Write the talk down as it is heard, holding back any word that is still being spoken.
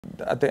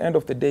At the end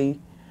of the day,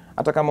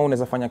 hata kama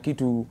unaweza fanya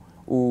kitu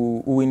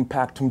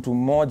impact mtu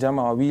mmoja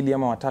ama wawili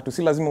ama watatu,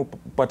 si lazima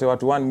upate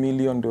watu 1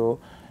 million ndio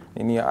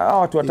nini,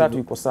 watu watatu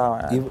iko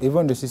sawa.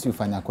 Hivyo ndio sisi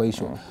ufanya kwa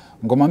issue.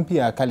 Ngoma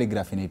mpya ya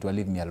Khaligraph inaitwa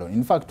Leave Me Alone.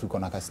 In fact tuko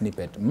na ka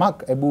snippet.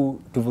 Mark, hebu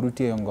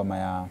tuvurutie hiyo ngoma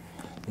ya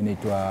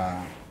inaitwa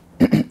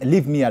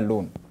Leave Me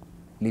Alone.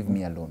 Leave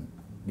Me Alone.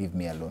 Leave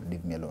Me Alone.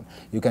 Leave Me Alone.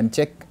 You can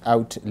check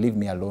out Leave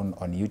Me Alone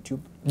on YouTube.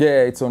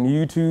 Yeah, it's on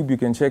YouTube. You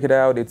can check it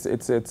out.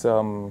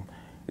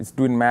 It's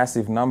doing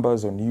massive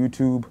numbers on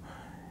YouTube.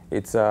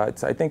 It's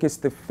I think it's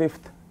the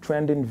 5th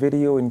trending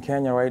video in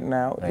Kenya right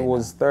now. It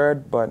was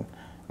 3rd, but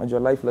major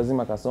life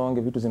lazima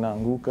kasonge, vitu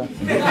zinaanguka.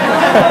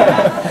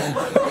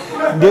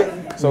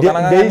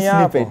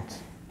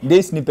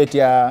 They snippet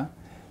ya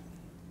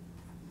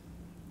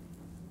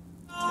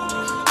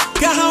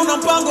Kahuna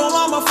mpango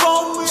on my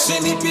phone.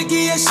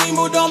 Shinipigie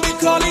simu, don't be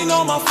calling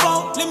on my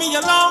phone. Leave me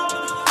alone.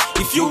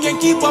 If you can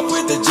keep up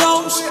with the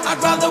Jones,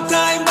 I'd rather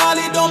die in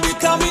Bali, don't be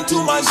coming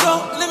to my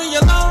zone. Leave me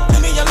alone,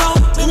 leave me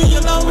alone, leave me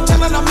alone. What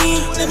telling on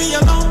me? Leave me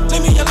alone,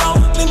 leave me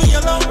alone, leave me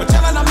alone. What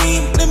telling on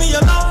me? Leave me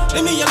alone,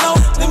 leave me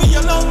alone, leave me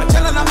alone. What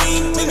telling on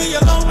me? Leave me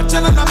alone, what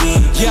telling on me?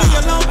 Leave me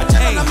alone, what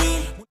telling on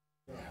me?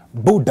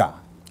 Buddha.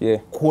 Yeah.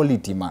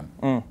 Quality man.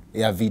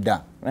 Ya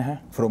Vida.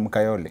 From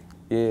Kayole.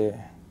 Yeah.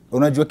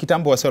 Unajua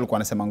kitambo wase walikuwa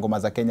wanasema ngoma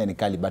za Kenya ni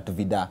kali but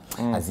Vida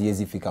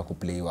haziwezi fika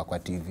kuplayiwa kwa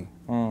TV.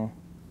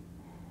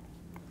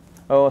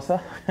 Oh, sa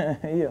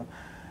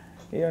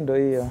hiyo ndo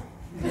hiyo.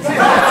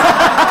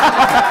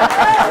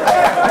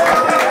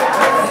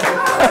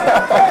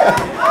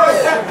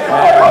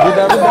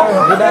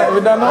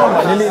 Vida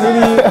noma.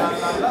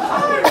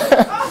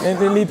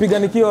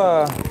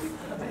 Nilipiganikiwa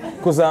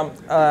because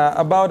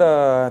about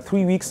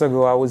 3 weeks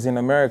ago I was in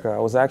America. I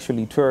was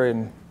actually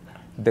touring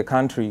the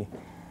country.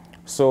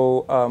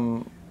 So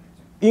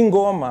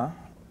ingoma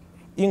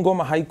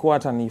haikuwa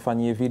hata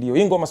nifanyie video.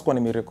 Ingoma sikuwa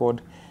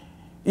nimerecord.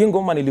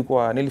 Ingoma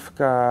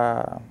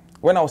nilifika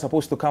when I was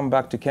supposed to come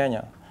back to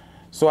Kenya.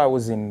 So I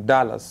was in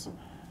Dallas.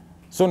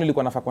 So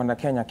nilikuwa nafaa kwenda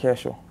Kenya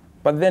kesho.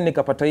 But then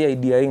nikapata hii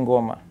idea ya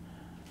ingoma.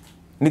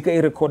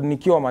 Nikairecord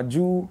nikiwa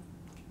majuu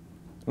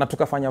na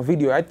tukafanya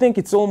video. I think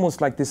it's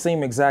almost like the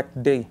same exact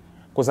day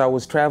because I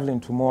was traveling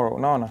tomorrow.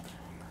 Unaona?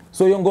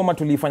 So hiyo ngoma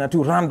tulifanya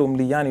tu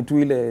randomly, yani tu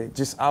ile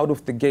just out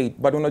of the gate.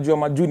 But unajua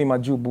majuu ni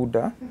majuu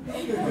Buddha.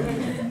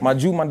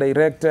 Majuu ma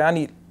director,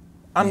 yani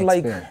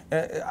unlike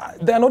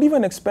they are not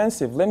even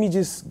expensive. Let me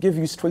just give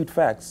you straight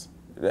facts.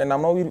 And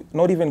I'm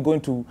not even going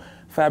to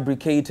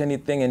fabricate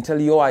anything and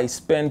tell you, oh, I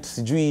spent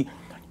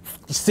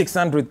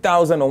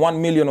 600,000 or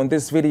 1 million on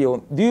this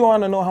video. Do you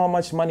want to know how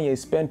much money I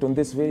spent on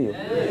this video?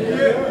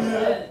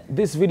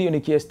 This video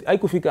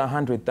haikufika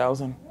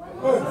 100,000.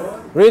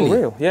 Really? For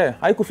real, yeah.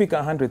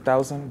 Haikufika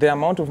 100,000. The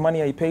amount of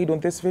money I paid on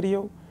this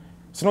video,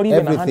 it's not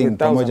even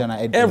 100,000.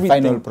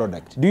 Everything, final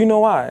product. Do you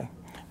know why?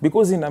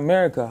 Because in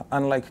America,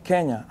 unlike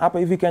Kenya, hapa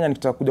hivi Kenya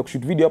nikitakuja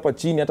kushoot video hapa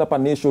chini, hata hapa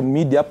Nation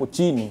Media hapo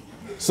chini.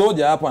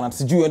 Soja hapa na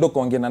sijui endo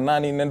kaongea na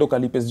nani, nendo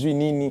kalipe sijui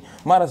nini,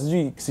 mara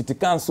sijui city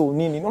council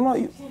nini. No,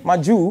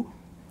 majuu,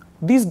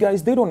 these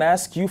guys, they don't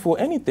ask you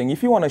for anything.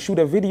 If you want to shoot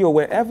a video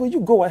wherever, you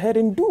go ahead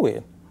and do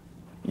it.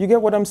 You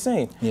get what I'm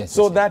saying? Yes.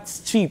 So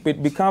that's cheap.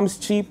 It becomes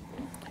cheap.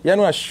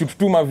 Yani na shoot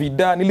tu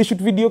mavida.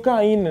 Nilishoot video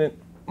kaa in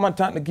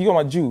kiyo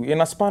majuu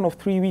in a span of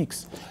 3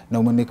 weeks. Na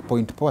umemake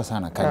point poa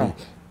sana Kali.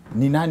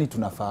 Ni nani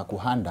tunafaa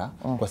kuhanda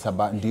kwa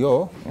sababu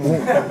ndio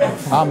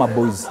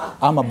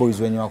ama boys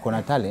wenye wako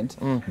na talent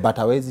but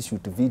hawezi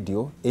shoot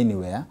video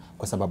anywhere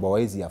kwa sababu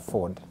hawezi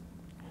afford.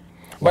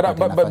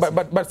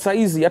 But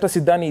saizi hata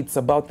sidhani it's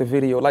about the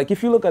video. Like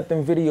if you look at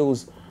them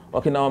videos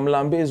wakina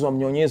Mlambezi wa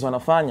Mnyonyezo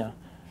wanafanya,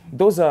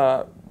 those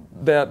are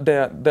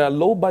they're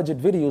low budget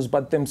videos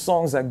but them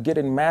songs are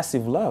getting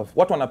massive love.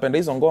 Watu wanapenda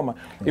hizo ngoma.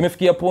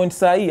 Imefikia point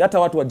sahi hata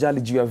watu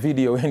wajali juu ya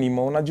video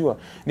anymore, unajua.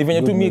 Ni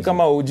venye tu mimi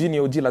kama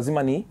OG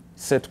lazima ni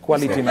set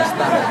quality na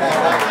standard.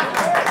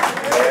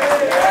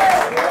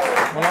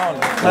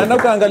 Unaona? Na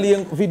ukaangalia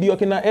video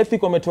kina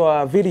Ethic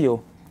wametoa video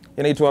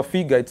inaitwa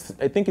Figure.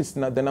 I think it's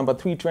the number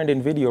 3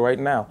 trending video right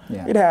now.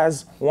 Yeah. It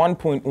has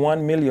 1.1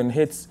 million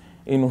hits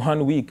in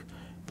 1 week.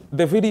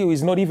 The video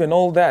is not even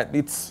all that.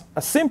 It's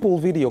a simple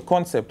video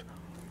concept.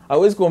 I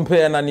always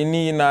compare na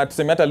nini na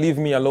tuseme hata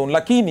Leave Me Alone.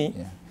 Lakini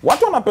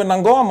watu wanapenda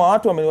ngoma,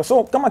 watu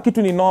so kama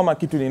kitu ni noma,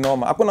 kitu ni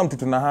noma. Hakuna mtu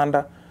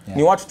tunahanda.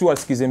 Ni watu tu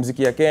wasikize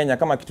muziki ya Kenya,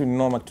 kama kitu ni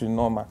noma, kitu ni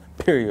noma.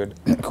 Period.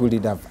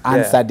 Could have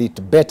answered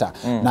it better.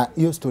 Na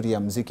hiyo story ya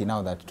muziki,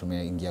 now that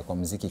tumeingia kwa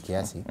muziki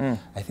kiasi,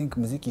 I think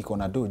muziki iko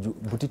na do.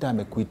 Butita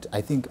amequit.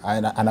 I think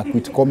ana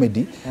quit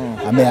comedy.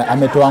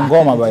 Ametoa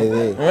ngoma by the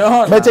way.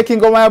 Umecheki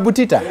ngoma ya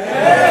Butita?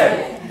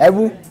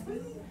 Ebu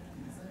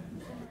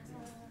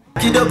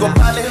kidogo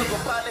pale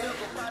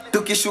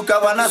tukishuka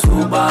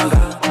wanasubanga,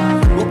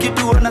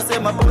 ukituona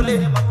sema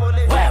pole,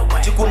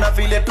 chukuna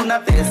vile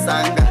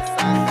tunatesanga,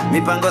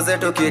 mipango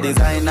zetu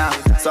kidesigner,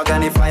 swaga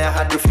ni fire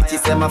hatufichi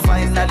sema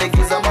final,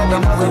 ikiza mwanga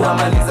mwangu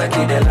wamaliza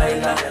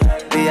kidelaina,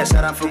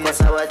 biashara mfuko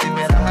sawa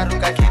jimera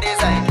haruka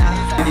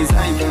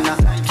kidesigner,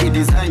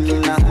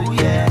 kidesigner,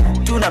 yeah,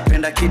 tunapenda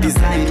tunapenda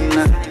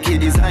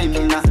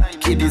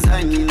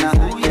kidesign,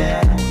 oh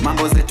yeah.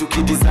 Mambo zetu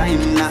kidesign.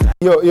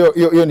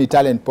 Yo ni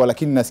talent poa,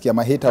 lakini nasikia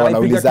maheta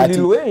wanauliza ati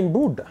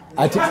Buddha.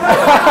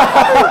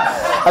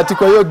 Ati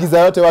kwa hiyo giza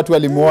yote watu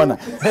walimuona.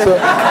 So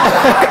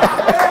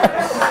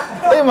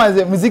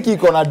muziki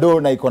iko na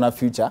do na iko na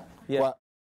future. Yeah.